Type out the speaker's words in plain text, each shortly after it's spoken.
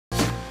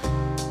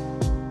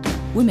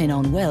Women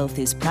on Wealth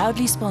is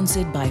proudly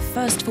sponsored by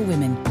First for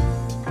Women,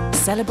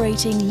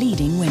 celebrating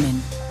leading women.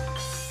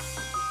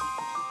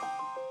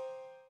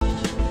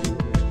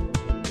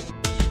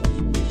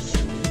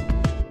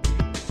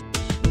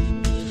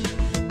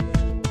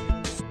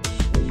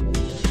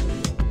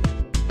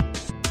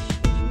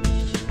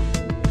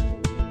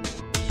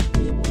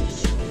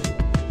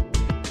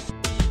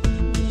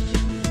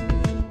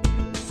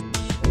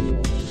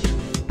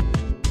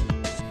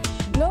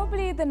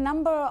 The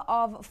number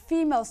of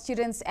female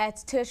students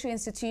at tertiary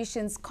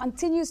institutions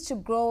continues to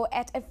grow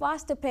at a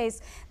faster pace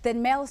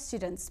than male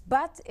students.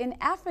 But in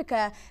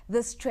Africa,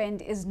 this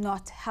trend is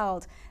not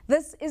held.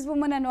 This is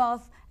Women and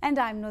Wealth, and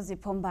I'm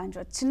Nozipho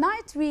Mbandro.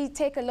 Tonight, we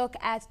take a look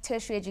at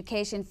tertiary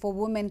education for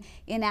women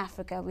in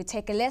Africa. We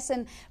take a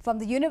lesson from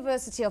the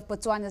University of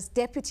Botswana's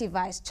Deputy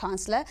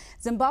Vice-Chancellor,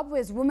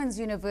 Zimbabwe's Women's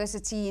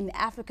University in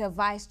Africa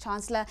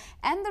Vice-Chancellor,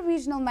 and the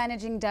Regional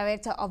Managing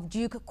Director of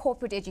Duke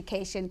Corporate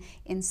Education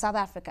in South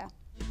Africa.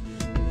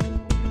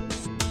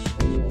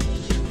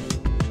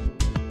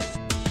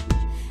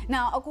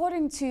 Now,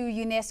 according to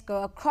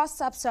UNESCO, across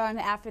sub-Saharan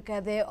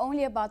Africa, there are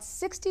only about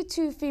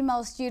 62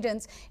 female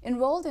students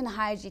enrolled in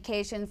higher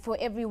education for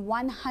every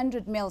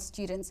 100 male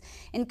students.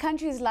 In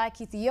countries like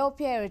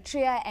Ethiopia,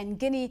 Eritrea and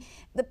Guinea,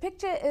 the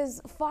picture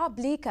is far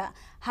bleaker.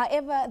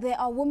 However, there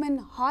are women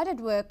hard at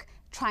work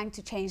trying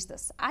to change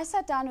this. I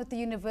sat down with the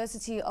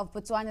University of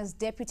Botswana's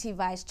Deputy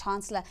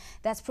Vice-Chancellor,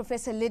 that's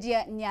Professor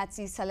Lydia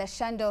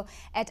Nyati-Saleshando,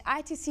 at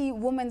ITC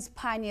Women's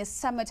Pioneer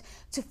Summit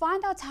to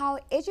find out how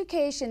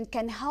education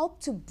can help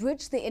to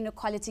bridge the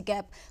inequality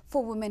gap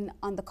for women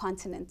on the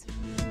continent.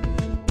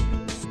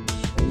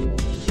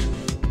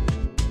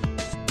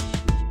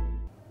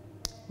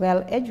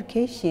 Well,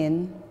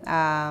 education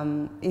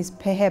is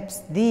perhaps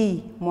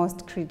the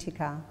most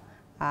critical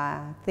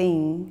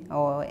thing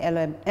or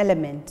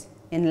element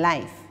in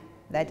life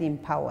that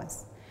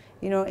empowers.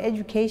 You know,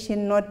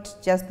 education, not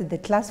just the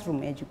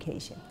classroom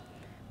education,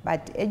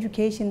 but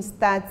education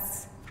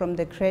starts from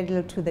the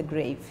cradle to the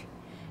grave.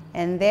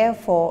 And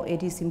therefore,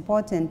 it is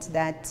important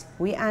that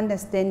we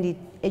understand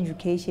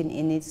education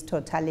in its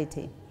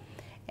totality.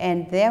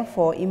 And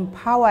therefore,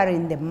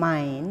 empowering the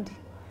mind,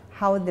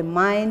 how the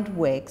mind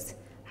works,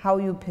 how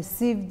you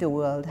perceive the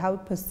world, how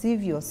you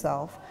perceive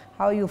yourself,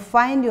 how you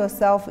find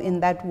yourself in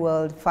that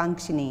world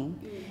functioning,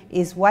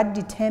 is what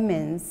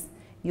determines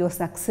your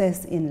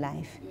success in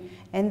life.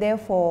 And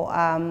therefore,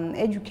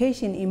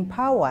 education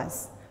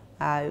empowers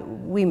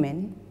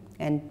women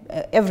and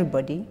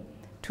everybody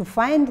to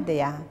find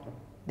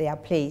their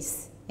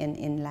place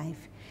in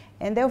life.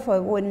 And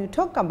therefore, when you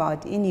talk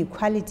about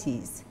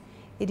inequalities,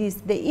 it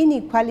is the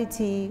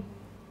inequality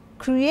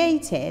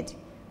created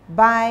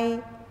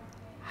by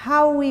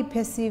how we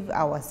perceive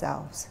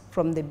ourselves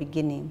from the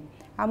beginning.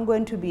 I'm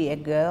going to be a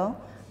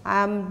girl,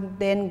 I'm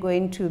then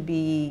going to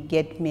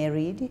get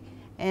married,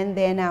 and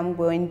then I'm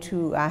going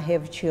to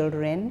have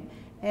children,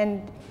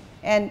 and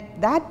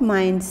that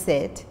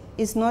mindset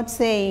is not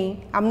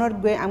saying I'm a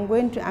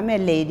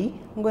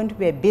lady, I'm going to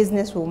be a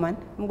businesswoman,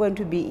 I'm going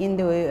to be in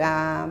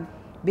the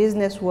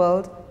business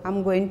world,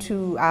 I'm going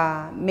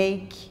to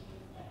make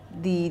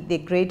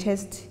the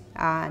greatest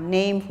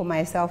name for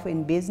myself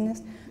in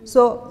business.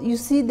 So you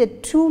see, the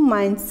two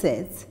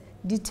mindsets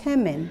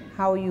determine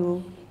how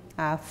you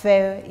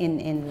fare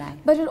in life.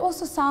 But it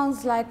also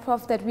sounds like,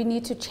 Prof, that we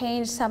need to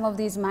change some of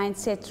these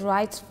mindsets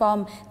right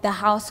from the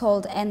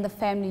household and the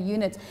family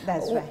unit.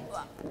 That's right.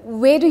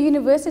 Where do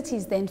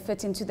universities then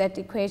fit into that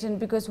equation?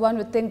 Because one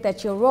would think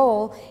that your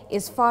role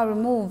is far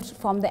removed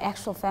from the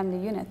actual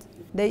family unit.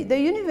 The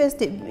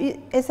university,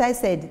 as I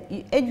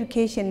said,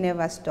 education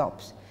never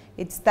stops.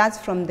 It starts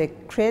from the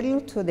cradle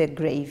to the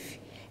grave.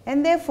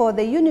 And therefore,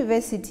 the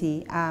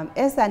university,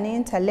 as an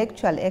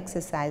intellectual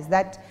exercise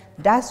that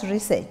does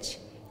research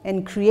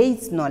and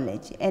creates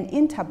knowledge and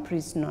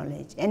interprets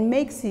knowledge and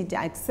makes it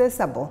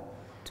accessible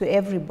to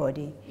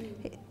everybody,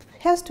 it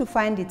has to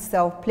find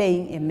itself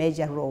playing a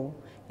major role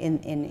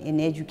in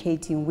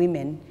educating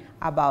women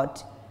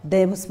about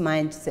those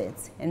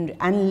mindsets and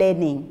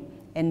unlearning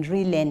and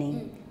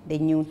relearning the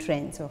new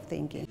trends of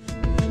thinking.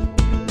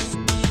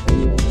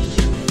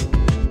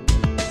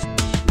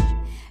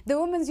 The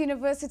Women's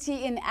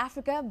University in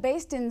Africa,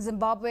 based in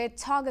Zimbabwe,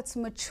 targets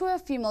mature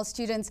female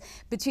students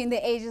between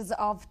the ages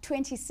of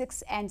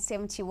 26 and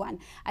 71.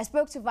 I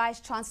spoke to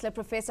Vice-Chancellor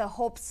Professor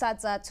Hope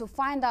Sadza to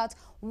find out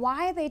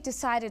why they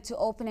decided to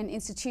open an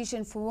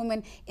institution for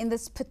women in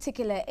this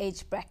particular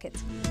age bracket.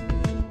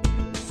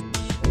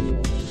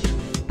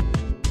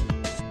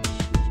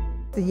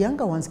 The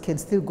younger ones can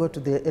still go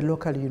to a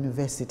local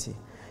university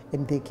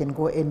and they can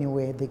go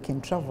anywhere, they can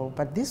travel.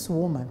 But this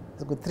woman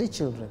has got 3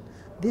 children.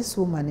 This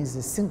woman is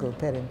a single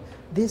parent.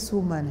 This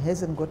woman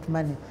hasn't got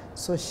money,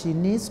 so she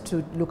needs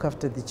to look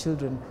after the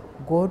children,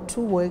 go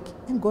to work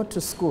and go to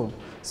school.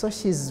 So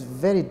she's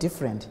very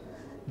different.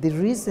 The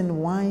reason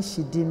why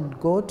she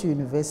didn't go to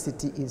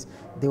university is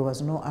there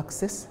was no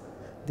access,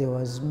 there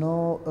was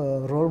no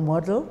role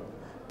model,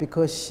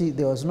 because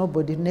there was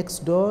nobody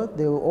next door.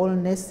 They were all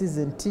nurses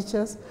and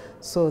teachers,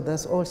 so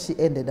that's all she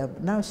ended up.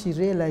 Now she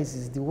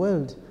realizes the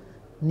world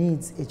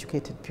needs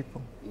educated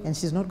people. And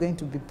she's not going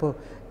to be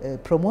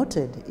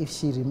promoted if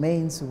she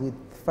remains with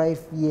 5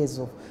 years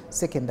of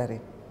secondary.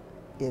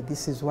 Yeah,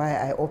 this is why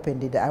I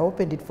opened it. I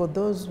opened it for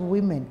those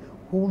women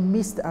who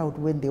missed out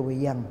when they were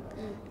young.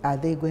 Are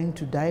they going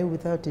to die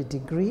without a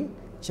degree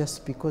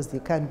just because they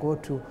can't go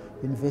to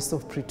University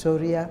of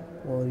Pretoria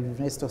or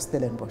University of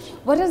Stellenbosch?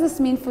 What does this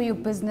mean for your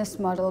business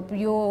model?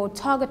 Your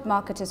target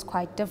market is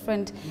quite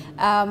different,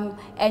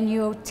 and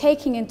you're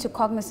taking into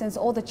cognizance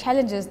all the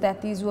challenges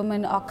that these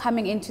women are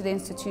coming into the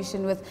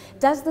institution with.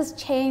 Does this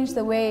change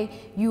the way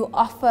you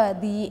offer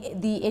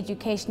the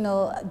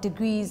educational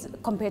degrees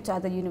compared to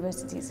other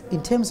universities?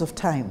 In terms of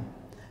time,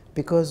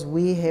 because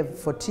we have,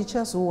 for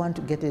teachers who want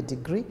to get a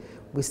degree,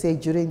 we say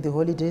during the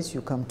holidays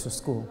you come to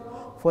school.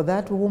 For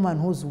that woman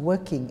who's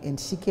working and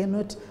she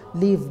cannot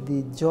leave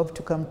the job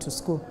to come to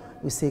school,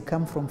 we say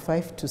come from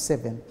 5 to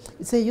 7.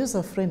 It's a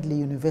user-friendly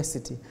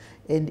university.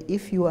 And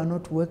if you are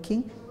not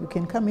working, you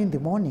can come in the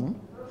morning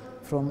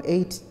from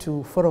 8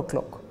 to 4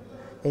 o'clock.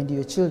 And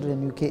your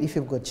children, you can, if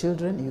you've got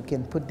children, you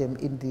can put them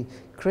in the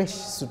creche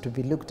so to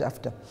be looked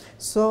after.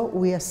 So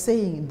we are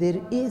saying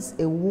there is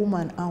a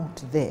woman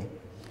out there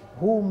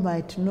who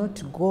might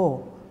not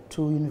go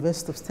to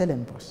University of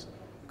Stellenbosch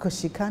because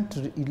she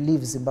can't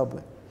leave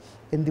Zimbabwe.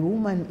 And the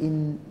woman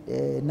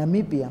in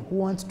Namibia who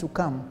wants to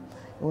come,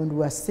 and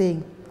we are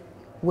saying,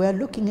 we are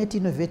looking at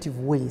innovative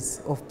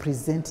ways of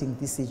presenting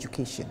this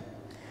education.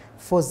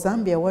 For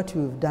Zambia, what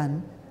we've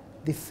done,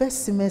 the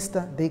first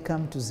semester, they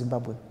come to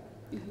Zimbabwe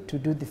to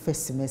do the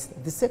first semester.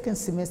 The second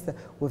semester,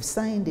 we've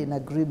signed an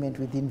agreement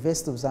with the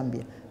University of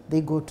Zambia.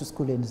 They go to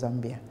school in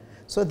Zambia.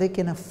 So they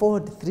can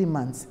afford 3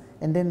 months,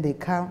 and then they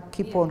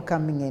keep on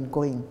coming and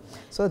going.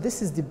 So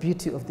this is the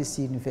beauty of this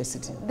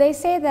university. They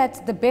say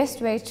that the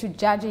best way to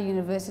judge a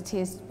university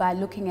is by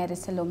looking at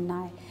its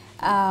alumni.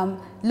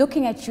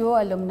 Looking at your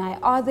alumni,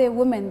 are there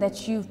women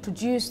that you've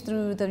produced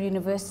through the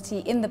university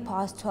in the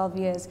past 12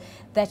 years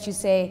that you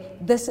say,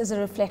 this is a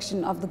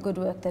reflection of the good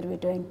work that we're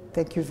doing?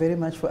 Thank you very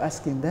much for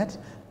asking that.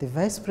 The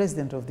Vice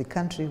President of the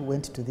country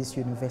went to this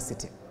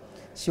university.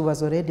 She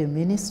was already a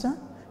minister.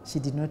 She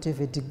did not have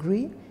a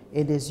degree.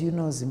 And as you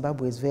know,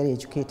 Zimbabwe is very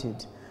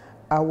educated.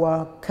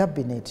 Our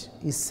cabinet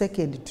is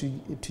second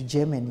to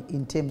Germany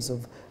in terms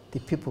of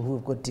the people who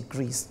have got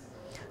degrees.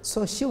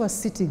 So she was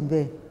sitting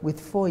there with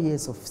 4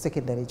 years of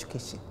secondary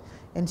education.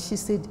 And she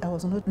said, I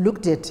was not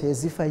looked at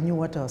as if I knew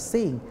what I was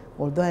saying,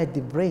 although I had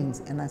the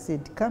brains. And I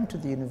said, come to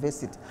the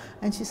university.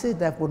 And she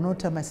said, I've got no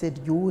time. I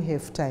said, you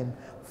have time.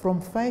 From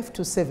 5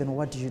 to 7,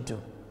 what do you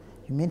do?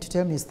 You mean to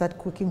tell me you start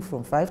cooking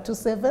from 5 to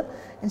 7?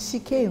 And she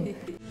came.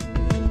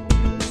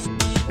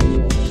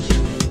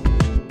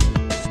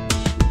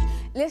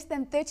 Less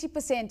than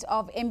 30%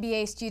 of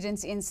MBA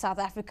students in South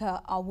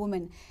Africa are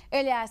women.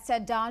 Earlier, I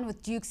sat down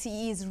with Duke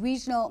CE's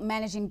Regional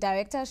Managing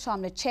Director,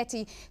 Sharmla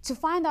Chetty, to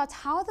find out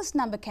how this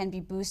number can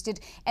be boosted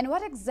and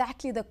what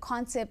exactly the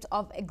concept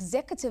of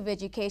executive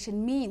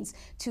education means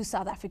to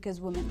South Africa's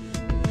women.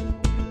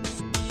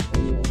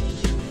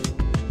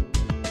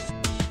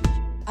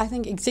 I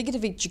think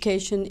executive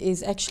education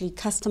is actually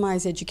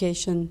customized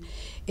education.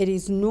 It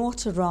is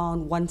not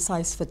around one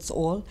size fits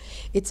all.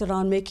 It's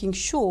around making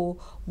sure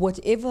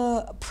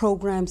whatever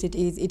programs it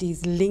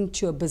is linked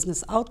to a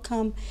business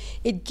outcome.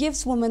 It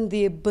gives women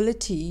the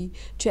ability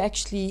to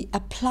actually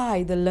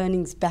apply the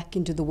learnings back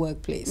into the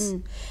workplace.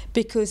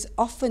 Because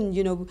often,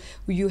 you know,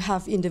 you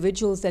have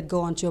individuals that go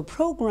onto a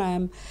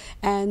program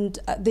and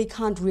they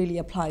can't really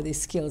apply their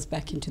skills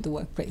back into the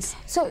workplace.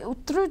 So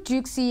through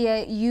Duke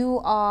CE,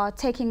 you are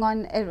taking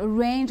on a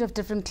range of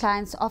different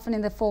clients, often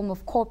in the form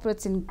of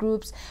corporates and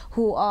groups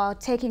who are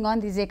taking on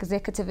these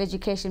executive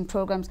education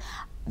programs.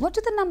 What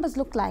do the numbers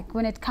look like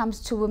when it comes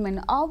to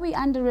women? Are we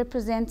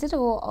underrepresented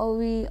or are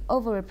we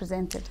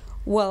overrepresented?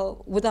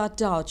 Well, without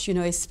doubt, you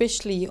know,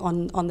 especially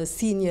on the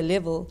senior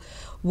level,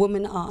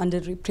 women are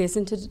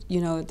underrepresented.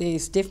 You know,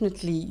 there's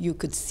definitely, you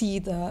could see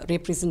the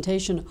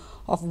representation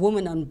of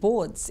women on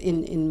boards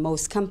in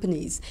most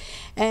companies.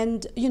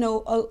 And, you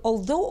know,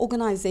 although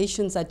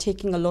organizations are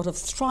taking a lot of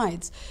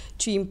strides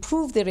to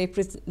improve the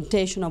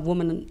representation of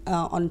women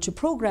onto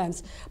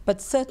programs, but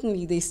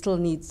certainly they still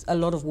need a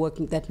lot of work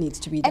that needs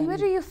to be done. And where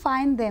do you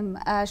find them,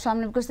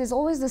 Sharmla? Because there's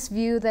always this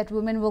view that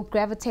women will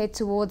gravitate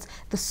towards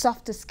the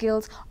softer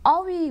skills.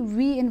 Are we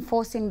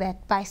reinforcing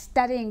that by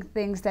studying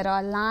things that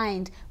are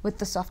aligned with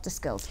the softer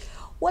skills?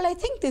 Well, I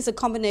think there's a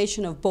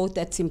combination of both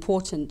that's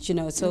important, you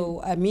know,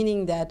 so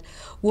meaning that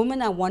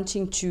women are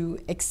wanting to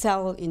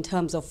excel in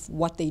terms of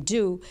what they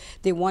do.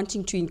 They're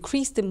wanting to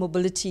increase the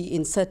mobility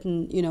in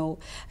certain, you know,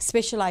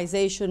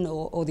 specialization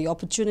or the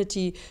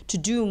opportunity to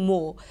do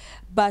more.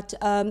 But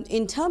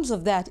in terms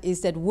of that is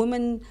that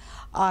women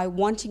are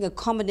wanting a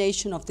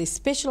combination of their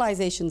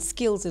specialization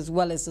skills as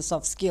well as the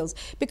soft skills,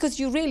 because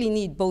you really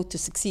need both to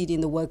succeed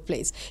in the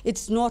workplace.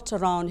 It's not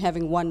around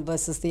having one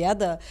versus the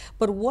other,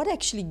 but what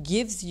actually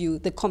gives you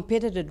the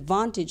competitive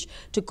advantage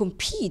to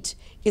compete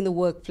in the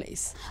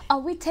workplace. Are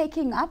we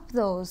taking up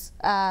those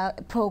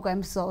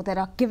programs, though, that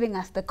are giving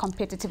us the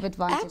competitive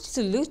advantage?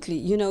 Absolutely.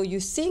 You know, you're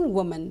seeing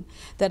women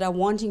that are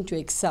wanting to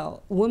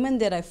excel, women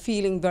that are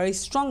feeling very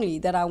strongly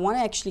that I want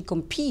to actually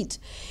compete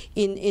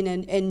in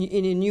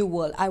a new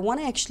world. I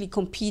want to actually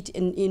compete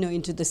in, you know,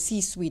 into the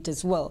C-suite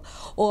as well,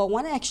 or I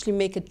want to actually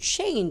make a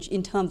change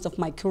in terms of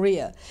my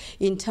career,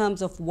 in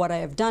terms of what I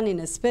have done in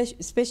a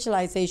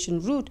specialization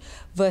route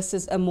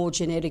versus a more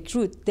generic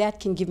route. That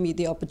can give me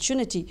the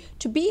opportunity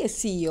to be a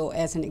CEO,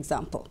 as an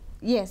example.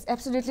 Yes,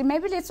 absolutely.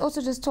 Maybe let's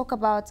also just talk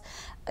about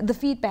the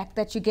feedback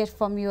that you get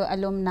from your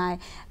alumni.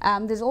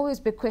 There's always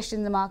big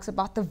question marks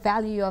about the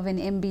value of an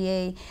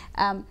MBA.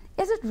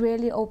 Is it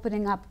really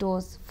opening up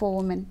doors for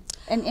women?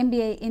 An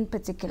MBA in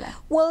particular?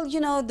 Well, you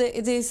know,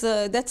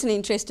 that's an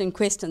interesting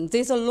question.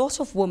 There's a lot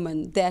of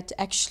women that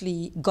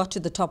actually got to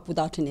the top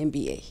without an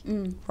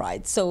MBA,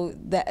 right? So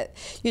that,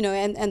 you know,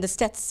 and the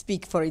stats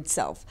speak for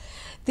itself.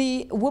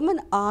 The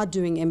women are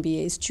doing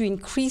MBAs to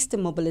increase the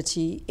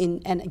mobility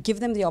and give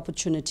them the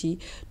opportunity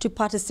to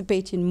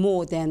participate in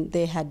more than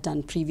they had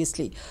done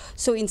previously.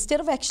 So instead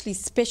of actually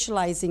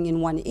specializing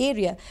in one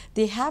area,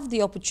 they have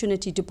the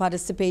opportunity to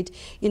participate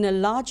in a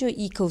larger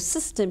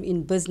ecosystem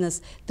in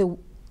business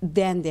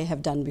than they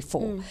have done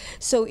before.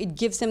 So it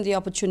gives them the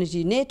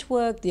opportunity to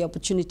network, the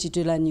opportunity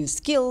to learn new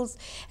skills,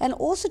 and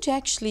also to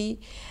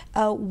actually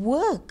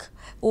work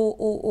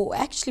or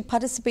actually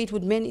participate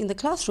with men in the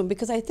classroom,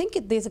 because I think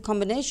there's a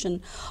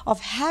combination of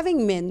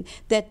having men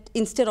that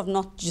instead of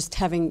not just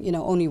having, you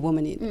know, only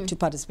women to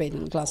participate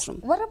in the classroom.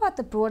 What about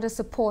the broader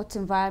support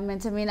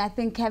environment? I mean, I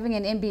think having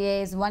an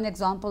MBA is one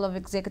example of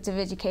executive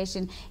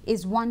education,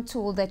 is one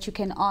tool that you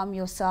can arm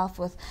yourself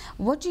with.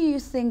 What do you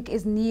think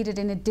is needed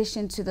in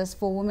addition to this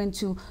for women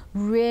to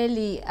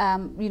really,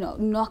 you know,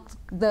 knock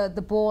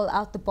the ball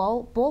out the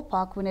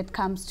ballpark when it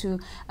comes to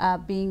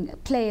being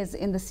players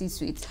in the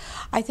C-suites?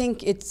 I think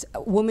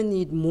women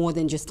need more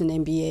than just an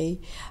MBA.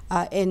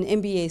 An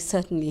MBA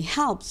certainly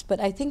helps, but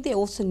I think they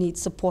also need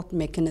support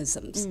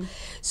mechanisms.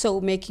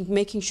 So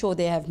making sure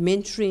they have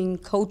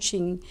mentoring,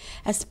 coaching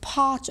as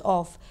part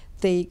of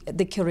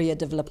the career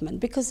development,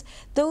 because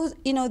those,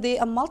 you know, there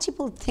are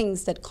multiple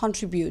things that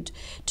contribute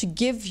to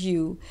give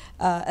you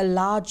a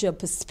larger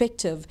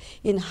perspective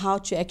in how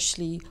to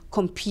actually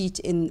compete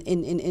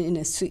in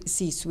a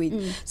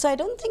C-suite. So I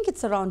don't think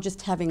it's around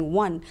just having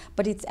one,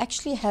 but it's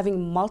actually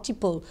having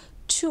multiple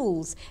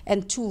tools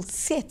and tool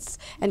sets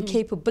and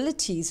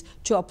capabilities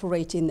to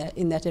operate in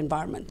that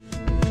environment.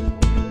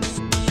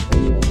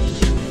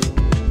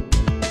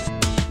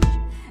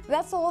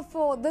 That's all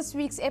for this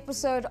week's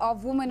episode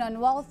of Women on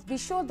Wealth. Be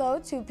sure, though,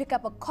 to pick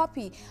up a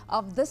copy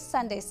of this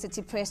Sunday's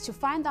City Press to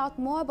find out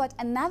more about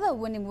another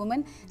winning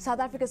woman,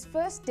 South Africa's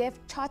first deaf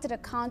chartered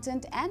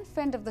accountant and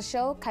friend of the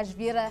show,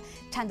 Kashvira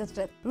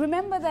Chandrathrit.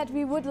 Remember that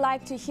we would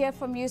like to hear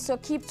from you, so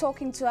keep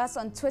talking to us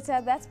on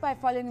Twitter. That's by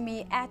following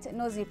me at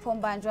Nozi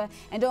Pombandra.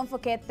 And don't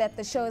forget that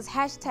the show's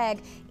hashtag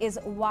is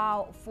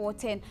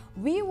Wow410.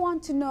 We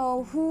want to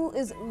know who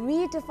is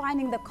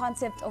redefining the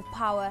concept of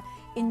power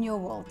in your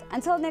world.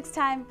 Until next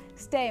time,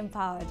 stay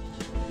empowered.